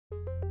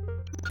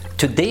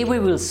Today we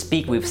will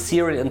speak with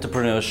serial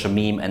entrepreneur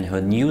Shamim and her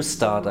new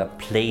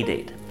startup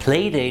Playdate.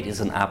 Playdate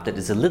is an app that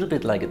is a little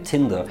bit like a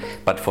Tinder,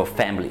 but for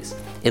families.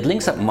 It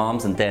links up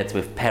moms and dads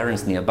with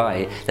parents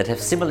nearby that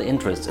have similar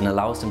interests and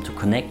allows them to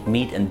connect,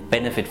 meet and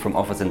benefit from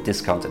offers and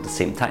discounts at the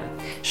same time.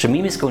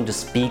 Shamim is going to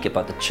speak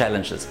about the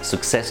challenges,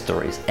 success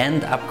stories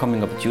and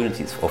upcoming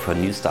opportunities of her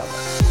new startup.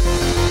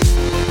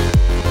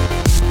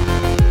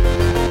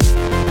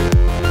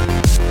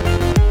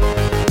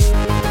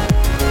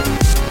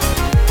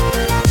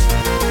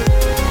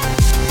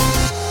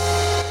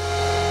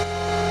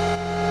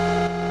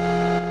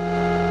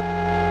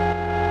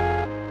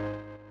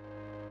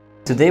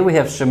 Today we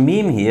have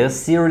Shamim here,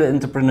 serial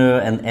entrepreneur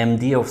and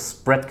MD of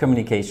Spread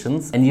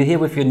Communications, and you're here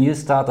with your new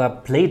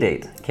startup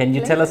Playdate. Can you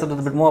tell us a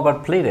little bit more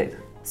about Playdate?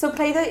 So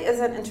Playdate is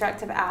an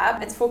interactive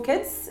app. It's for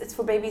kids, it's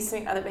for babies to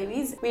meet other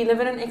babies. We live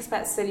in an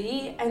expat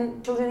city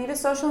and children need a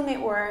social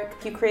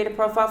network. You create a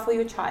profile for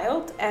your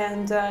child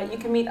and you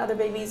can meet other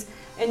babies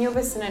in your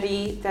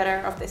vicinity that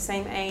are of the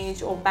same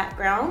age or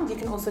background. You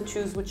can also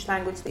choose which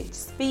language they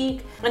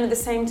speak, and at the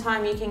same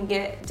time you can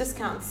get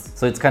discounts.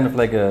 So it's kind of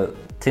like a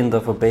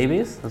Tinder for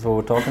babies, that's what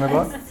we're talking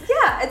about?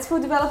 Yeah, it's for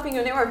developing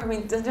your network. I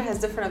mean, Tinder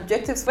has different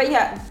objectives, but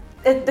yeah,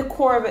 the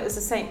core of it is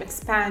the same,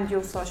 expand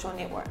your social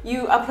network.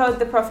 You upload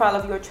the profile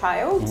of your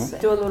child,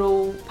 do a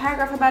little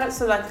paragraph about it.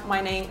 So like,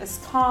 my name is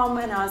Tom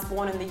and I was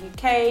born in the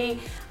UK.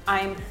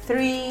 I'm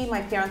 3,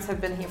 my parents have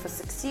been here for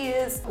 6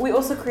 years. We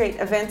also create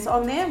events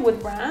on there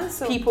with brands,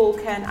 so people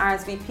can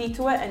RSVP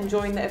to it and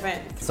join the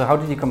event. So how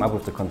did you come up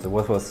with the concept?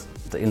 What was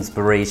the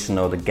inspiration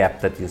or the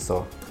gap that you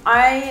saw?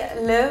 I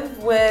live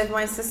with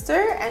my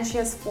sister and she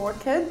has 4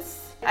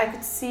 kids. I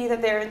could see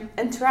that they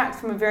interact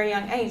from a very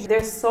young age.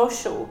 They're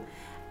social.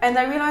 And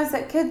I realized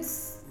that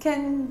kids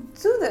can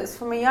do this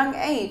from a young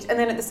age. And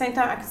then at the same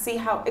time, I could see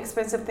how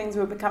expensive things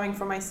were becoming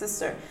for my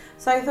sister.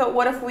 So I thought,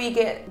 what if we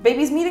get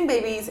babies meeting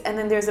babies, and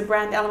then there's a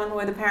brand element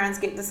where the parents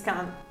get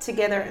discount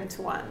together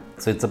into one.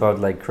 So it's about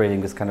like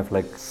creating this kind of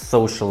like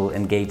social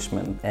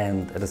engagement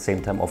and at the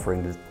same time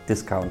offering the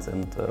discounts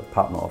and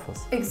partner offers.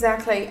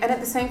 Exactly. And at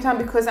the same time,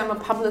 because I'm a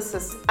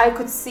publicist, I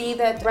could see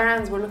that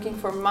brands were looking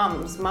for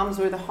mums. Mums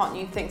were the hot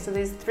new thing. So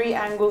there's 3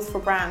 angles for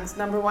brands.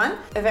 Number 1,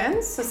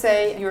 events. So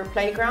say you're a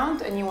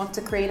playground and you want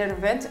to create an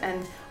event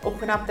and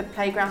open up the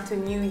playground to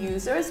new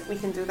users, we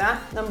can do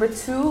that. Number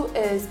 2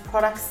 is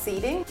product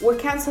seeding. We're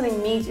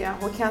cancelling media,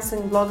 we're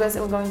cancelling bloggers,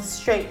 and we're going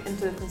straight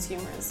into the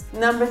consumers.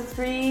 Number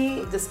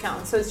 3,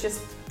 discounts. So it's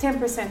just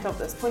 10% of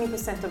this,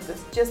 20% of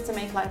this, just to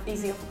make life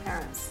easier for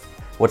parents.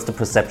 What's the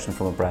perception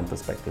from a brand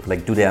perspective?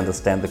 Like, do they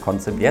understand the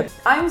concept yet?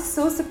 I'm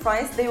so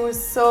surprised. They were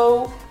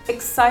so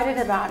excited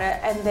about it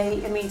and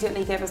they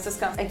immediately gave us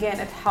discounts. Again,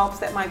 it helps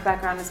that my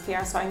background is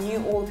PR, so I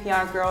knew all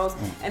PR girls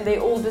and they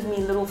all did me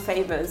little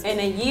favors. In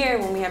a year,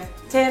 when we have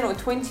 10 or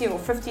 20 or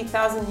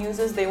 50,000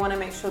 users, they want to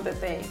make sure that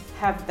they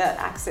have that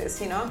access,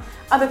 you know.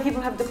 Other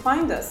people have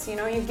declined us, you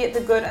know, you get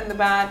the good and the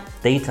bad.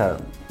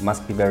 Data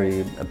must be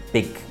a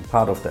big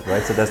part of that,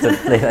 right? So does that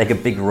play like a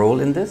big role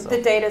in this?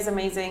 The data is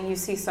amazing. You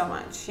see so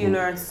much. You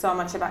learn so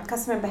much about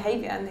customer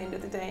behavior at the end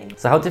of the day.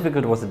 So how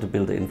difficult was it to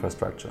build the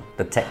infrastructure,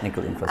 the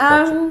technical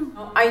infrastructure?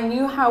 I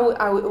knew how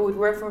it would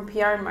work from a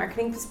PR and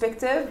marketing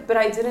perspective, but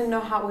I didn't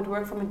know how it would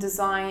work from a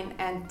design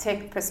and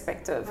tech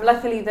perspective.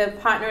 Luckily, the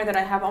partner that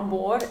I have on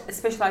board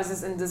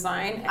specializes in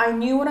design. I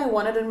knew what I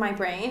wanted in my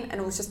brain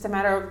and it was just a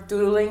matter of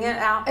doodling it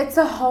out. It's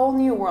a whole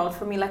new world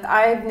for me. Like,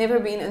 I've never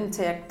been in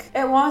tech.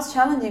 It was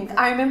challenging.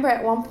 I remember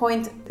at one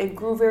point it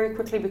grew very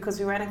quickly because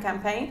we ran a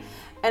campaign.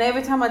 And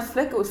every time I'd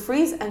flick, it would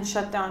freeze and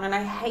shut down. And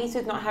I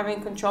hated not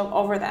having control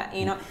over that,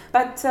 you know.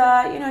 But,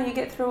 you know, you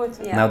get through it.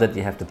 Yeah. Now that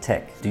you have the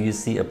tech, do you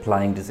see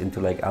applying this into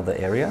like other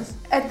areas?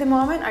 At the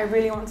moment, I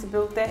really want to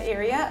build that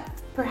area.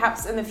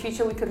 Perhaps in the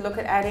future, we could look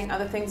at adding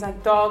other things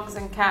like dogs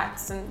and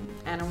cats and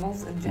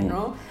animals in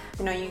general.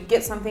 You know, you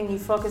get something, you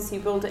focus, you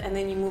build it, and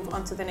then you move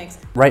on to the next.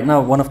 Right now,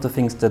 one of the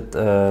things that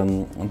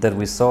that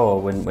we saw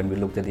when we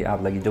looked at the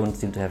app, like, you don't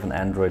seem to have an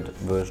Android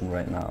version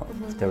right now.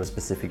 Is there a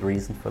specific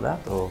reason for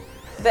that, or?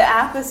 The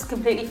app is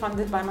completely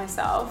funded by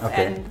myself,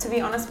 okay. And to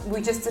be honest, we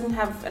just didn't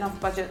have enough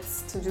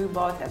budgets to do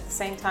both at the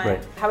same time.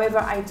 Right.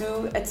 However,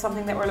 it's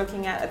something that we're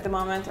looking at the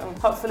moment, and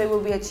hopefully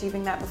we'll be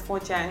achieving that before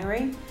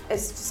January.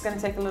 It's just going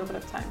to take a little bit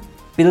of time.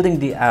 Building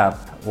the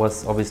app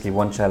was obviously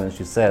one challenge,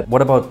 you said.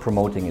 What about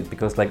promoting it?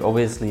 Because like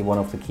obviously one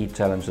of the key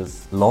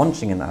challenges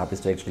launching an app is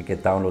to actually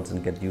get downloads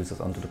and get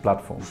users onto the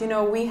platform. You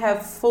know, we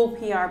have full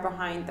PR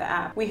behind the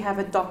app. We have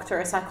a doctor,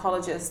 a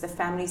psychologist, a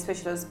family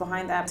specialist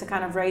behind the app to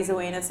kind of raise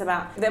awareness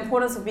about the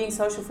importance of being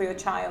social for your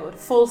child.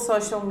 Full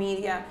social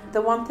media.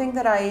 The one thing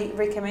that I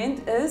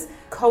recommend is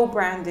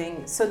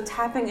co-branding. So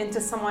tapping into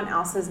someone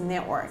else's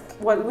network.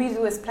 What we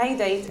do as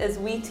Playdate is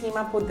we team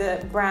up with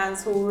the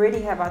brands who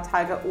already have our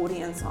target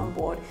audience on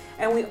board,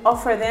 and we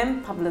offer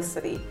them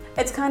publicity.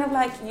 It's kind of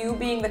like you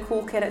being the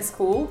cool kid at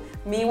school,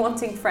 me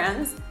wanting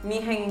friends, me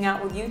hanging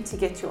out with you to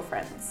get your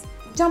friends.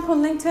 Jump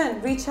on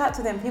LinkedIn, reach out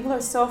to them. People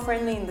are so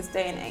friendly in this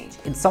day and age.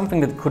 It's something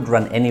that could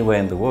run anywhere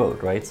in the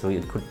world, right? So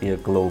it could be a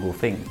global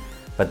thing.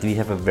 but do you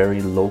have a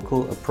very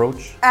local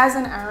approach? As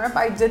an Arab,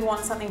 I did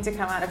want something to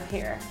come out of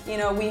here. You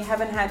know, we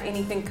haven't had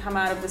anything come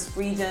out of this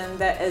region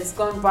that has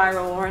gone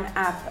viral or an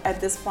app at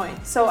this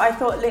point. So I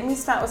thought, let me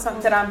start with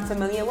something that I'm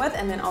familiar with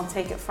and then I'll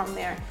take it from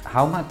there.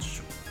 How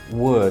much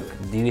work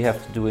do you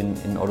have to do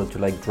in order to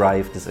like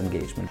drive this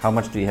engagement? How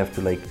much do you have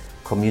to like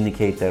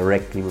communicate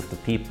directly with the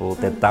people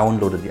that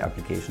downloaded the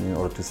application in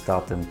order to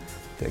start them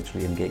to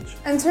actually engage?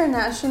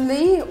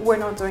 Internationally, we're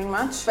not doing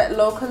much, but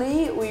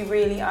locally, we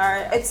really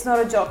are. It's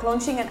not a joke.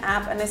 Launching an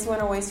app, unless you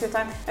want to waste your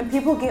time, and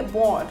people get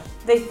bored.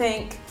 They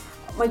think,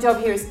 my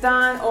job here is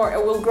done, or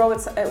it will grow.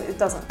 It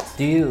doesn't.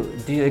 Do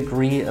you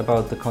agree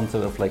about the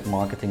concept of like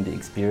marketing the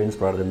experience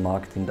rather than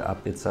marketing the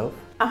app itself?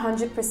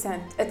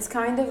 100%. It's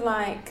kind of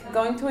like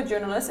going to a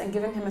journalist and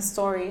giving him a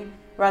story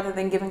rather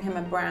than giving him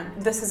a brand.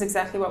 This is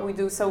exactly what we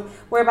do. So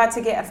we're about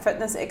to get a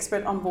fitness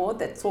expert on board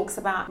that talks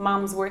about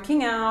moms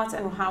working out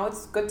and how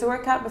it's good to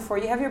work out before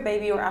you have your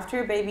baby or after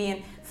your baby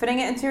and fitting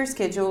it into your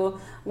schedule.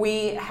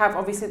 We have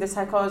obviously the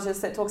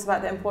psychologist that talks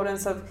about the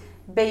importance of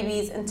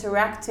babies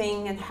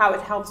interacting and how it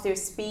helps their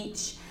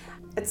speech.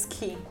 It's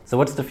key. So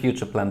what's the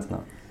future plans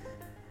now?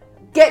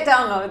 Get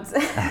downloads.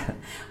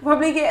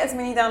 Probably get as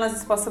many downloads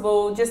as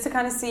possible just to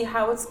kind of see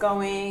how it's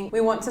going.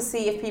 We want to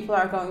see if people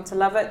are going to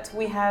love it.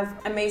 We have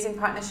amazing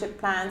partnership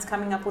plans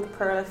coming up with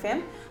Pearl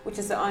FM, which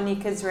is the only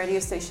kids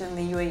radio station in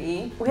the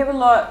UAE. We have a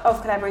lot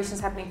of collaborations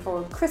happening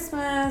for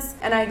Christmas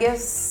and I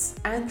guess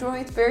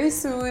Android very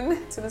soon,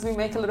 as soon as we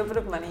make a little bit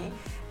of money.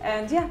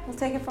 And yeah, we'll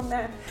take it from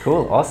there.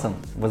 Cool,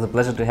 awesome. It was a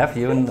pleasure to have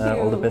you. Thank and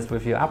you. All the best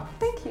with your app.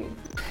 Thank you.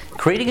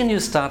 Creating a new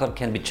startup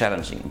can be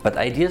challenging, but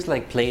ideas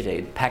like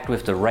Playdate, packed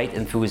with the right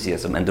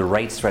enthusiasm and the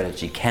right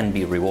strategy, can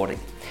be rewarding.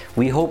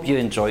 We hope you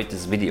enjoyed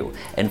this video,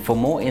 and for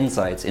more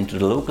insights into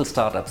the local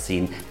startup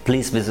scene,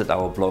 please visit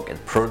our blog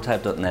at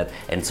prototype.net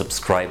and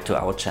subscribe to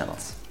our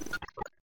channels.